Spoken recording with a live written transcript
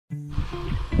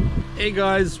Hey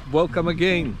guys, welcome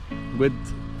again with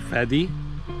Fadi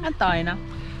and Taina.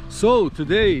 So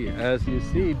today, as you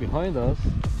see behind us,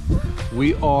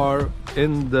 we are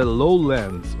in the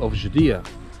lowlands of Judea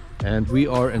and we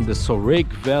are in the Soreq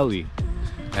Valley,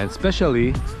 and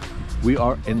especially we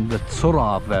are in the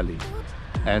Tzora Valley,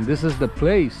 and this is the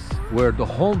place where the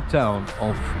hometown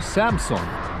of Samson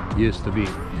used to be.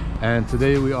 And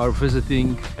today we are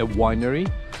visiting a winery.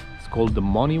 It's called the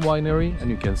MONY Winery,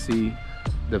 and you can see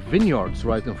the vineyards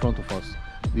right in front of us.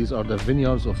 These are the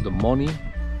vineyards of the MONY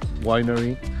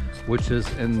Winery, which is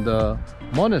in the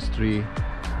monastery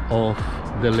of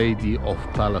the Lady of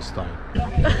Palestine.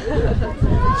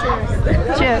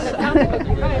 Cheers.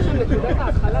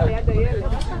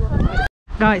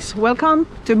 Guys, welcome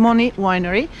to MONY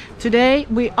Winery. Today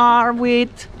we are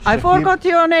with... I forgot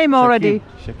your name already.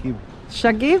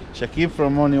 Shakib Shakib?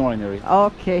 from MONY Winery.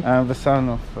 Okay. I'm the son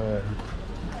of a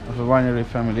winery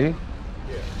family.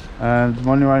 And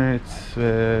MONY Winery, it's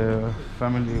a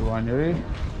family winery.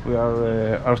 We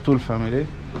are Artul family.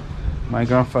 My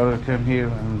grandfather came here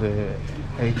in the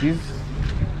 80s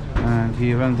and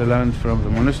he ran the land from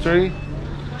the monastery.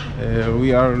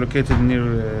 We are located near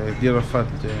Deir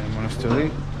Rafat monastery.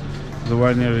 The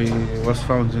winery was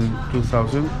founded in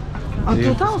 2000. Oh,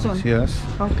 2000? Yes.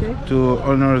 Okay. To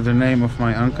honor the name of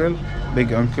my uncle,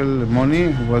 big uncle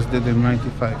Moni, who was dead in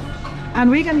 95. And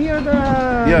we can hear the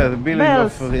the billing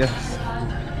bells. of yes.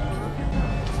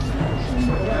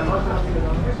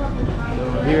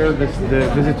 So here, this is the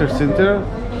visitor center.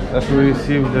 As we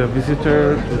receive the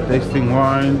visitor to tasting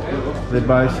wine, they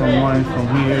buy some wine from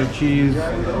here, cheese.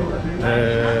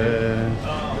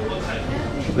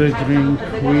 They drink.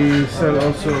 We sell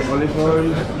also olive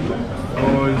oil,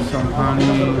 some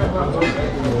honey,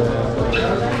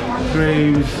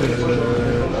 grapes,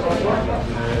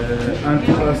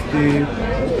 antipasti.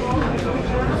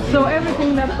 So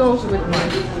everything that goes with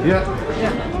wine. Yeah.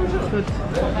 Yeah. Good.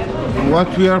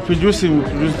 What we are producing, we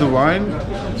produce the wine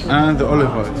and the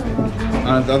olive oil,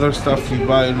 and other stuff we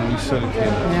buy and we sell it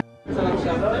here.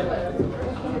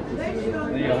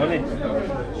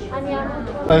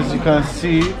 As you can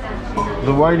see,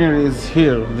 the winery is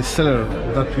here, the cellar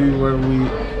where we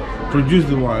produce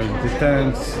the wine. The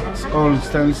tanks, it's all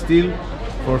stainless steel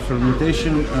for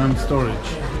fermentation and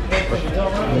storage. But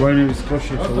the winery is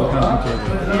kosher, so we can't enter it.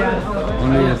 Yeah.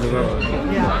 Only as a rubber.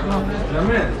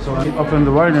 Yeah. So we open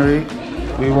the winery.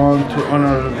 We want to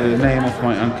honor the name of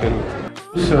my uncle.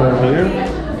 So here,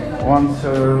 one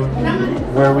cellar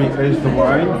where we age the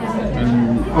wine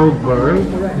in oak barrel.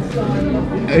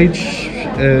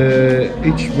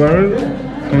 Each barrel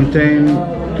contains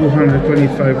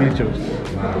 225 liters,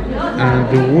 and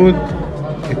the wood,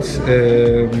 it's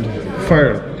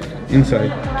fired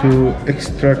inside to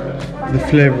extract the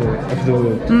flavor of the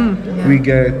wood. Yeah. We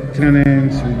get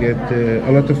tannins, we get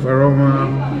a lot of aroma,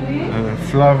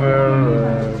 flavor,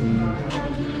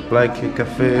 like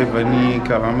cafe, vanilla,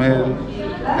 caramel.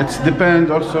 It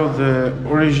depends also the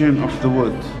origin of the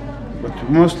wood, but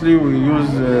mostly we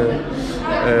use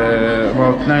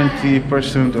about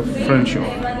 90% of French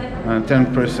oak and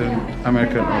 10%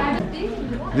 American oak.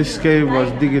 This cave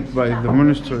was digged by the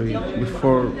monastery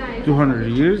before 200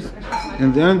 years.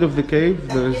 In the end of the cave,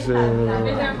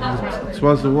 it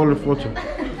was a wall of water.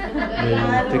 They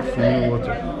take from here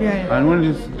water. Yeah. And when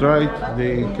it's dried,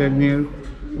 they came here.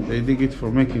 They dig it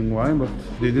for making wine, but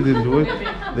they didn't do it.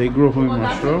 They grow here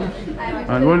mushrooms.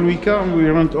 And when we come, we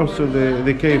rent also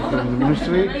the cave from the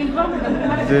monastery.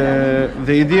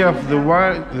 The idea of the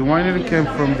winery came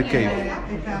from the cave.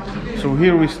 So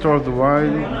here we store the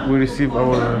wine, we receive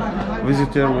our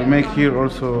visitor, we make here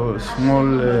also a small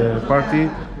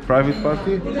private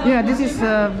party. Yeah, this is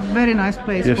a very nice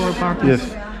place for parties.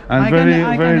 Yes, and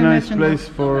very nice place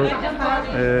for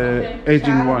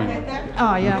aging wine.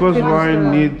 Ah, yeah. Because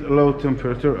wine need low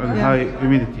temperature and high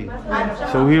humidity.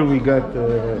 So here we got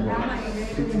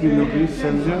 60 degrees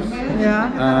Celsius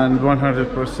and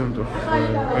 100% of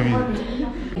humidity.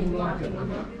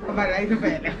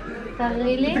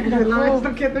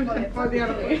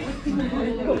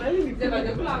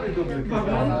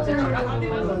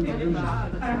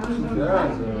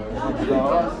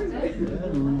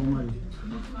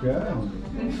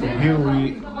 So here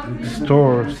we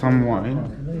store some wine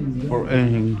for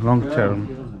aging long term.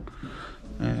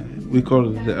 We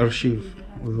call it the archive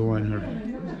of the winery.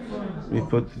 We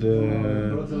put the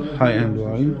high-end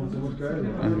wine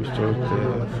and we store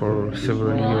it for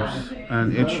several years.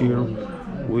 And each year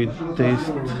we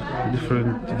taste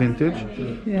different vintage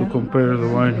to compare the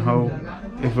wine, how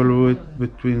evaluate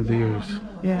between the years.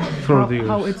 Yeah. Through the years.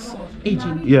 How it's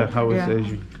aging. Yeah, how it's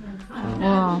aging.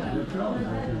 Wow.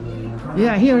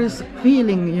 Yeah, here is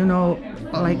feeling, you know,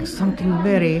 like something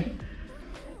very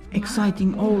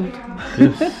exciting old.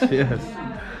 Yes, yes.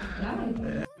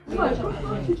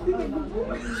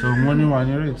 So MONY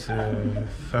WINERY, it's a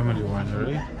family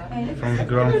winery from the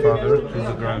grandfather to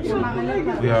the grandson.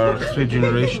 We are 3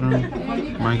 generations.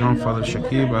 My grandfather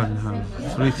Shakib and have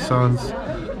 3 sons,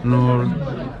 Noor,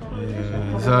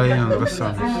 Zai and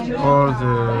Ghassan. All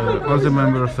the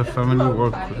members of the family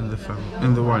work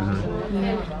in the winery.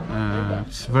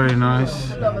 It's very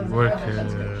nice. Work.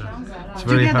 It's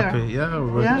very Together. happy. Yeah,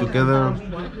 we work together.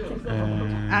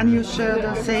 And you share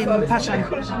the same passion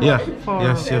Yeah. for,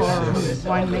 Yes. for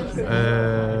winemaking.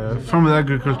 From the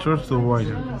agriculture to the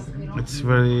wine, it's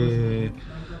very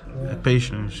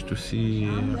patient to see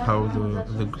how the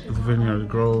vineyard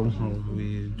grow, how we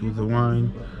do the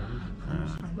wine.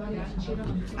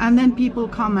 And then people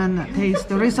come and taste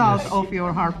the result of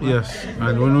your hard work. Yes,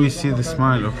 and when we see the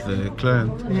smile of the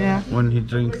client when he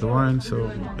drinks the wine,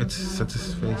 so it's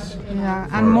satisfaction.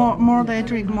 Yeah, and more they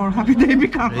drink, more happy they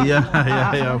become.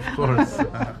 Yeah, of course.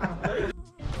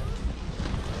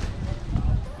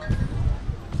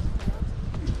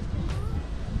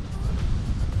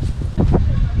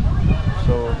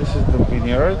 So this is the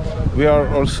vineyard. We are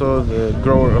also the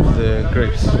grower of the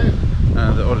grapes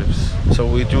and the olives. So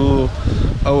we do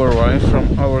our wine from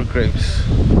our grapes.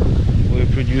 We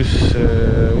produce,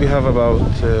 we have about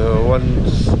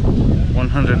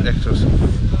 100 hectares of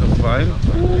vine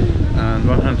and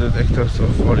 100 hectares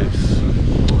of olives.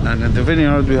 And in the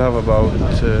vineyard we have about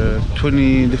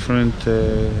 20 different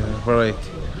varieties,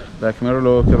 like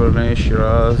Merlot, Cabernet,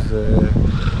 Shiraz,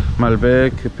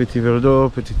 Malbec, Petit Verdot,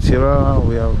 Petit Syrah.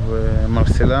 We have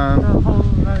Marcelin.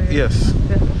 Yes.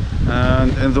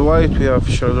 And in the white we have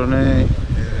Chardonnay,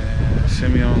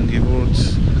 Semillon,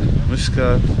 Gewurz,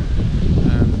 Muscat,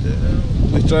 and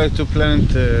we try to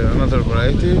plant another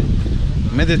variety,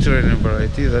 Mediterranean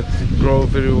variety that grow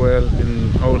very well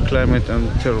in our climate and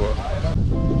terroir.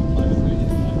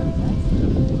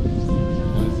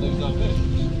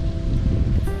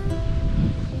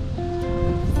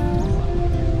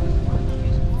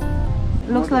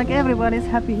 Looks like everybody's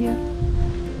happy here.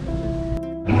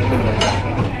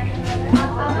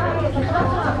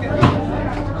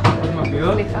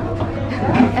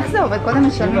 איך זה עובד? קודם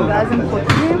משלמים ואז הם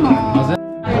חותמים או...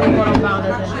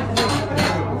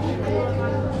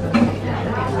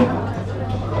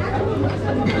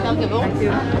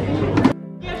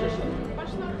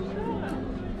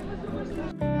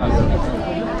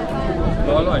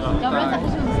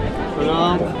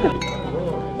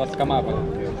 בהסכמה אבל.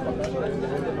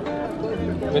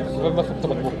 ותסובב בסוף את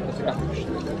הבקבוק, תעשה ככה.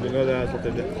 אני לא יודע לעשות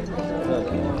את זה.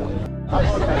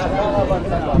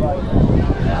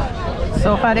 So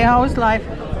Fadi, how is life?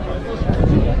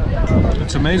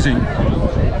 It's amazing.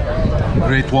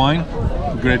 Great wine,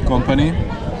 great company,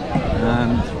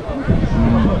 and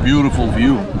beautiful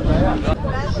view.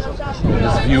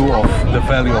 This view of the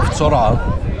valley of Soreq,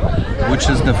 which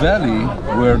is the valley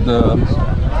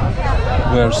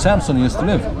where Samson used to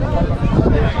live.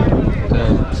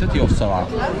 The city of Soreq.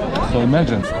 So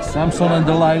imagine Samson and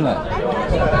Delilah.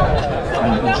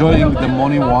 And enjoying the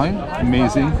MONY wine,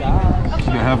 amazing.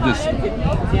 We have this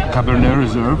Cabernet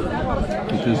Reserve,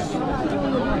 which is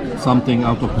something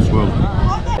out of this world.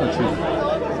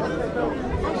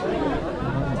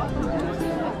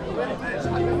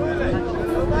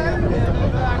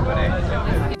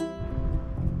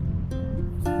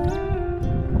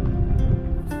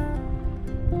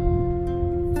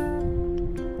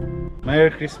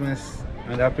 Merry Christmas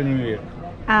and Happy New Year.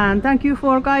 And thank you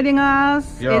for guiding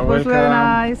us. You're It was welcome. very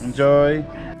nice. Enjoy.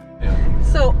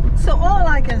 So all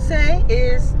I can say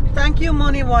is thank you,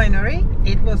 MONY Winery.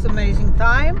 It was amazing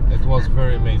time. It was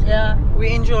very amazing. Yeah, we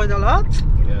enjoyed a lot.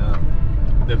 Yeah.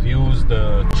 The views,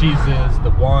 the cheeses,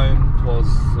 the wine, it was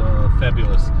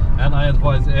fabulous. And I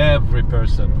advise every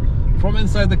person from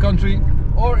inside the country,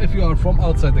 or if you are from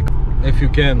outside the country, if you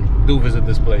can, do visit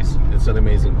this place. It's an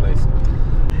amazing place.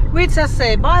 We just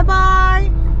say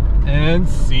bye-bye. And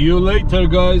see you later,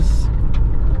 guys,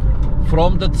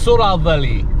 from the Soreq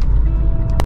Valley.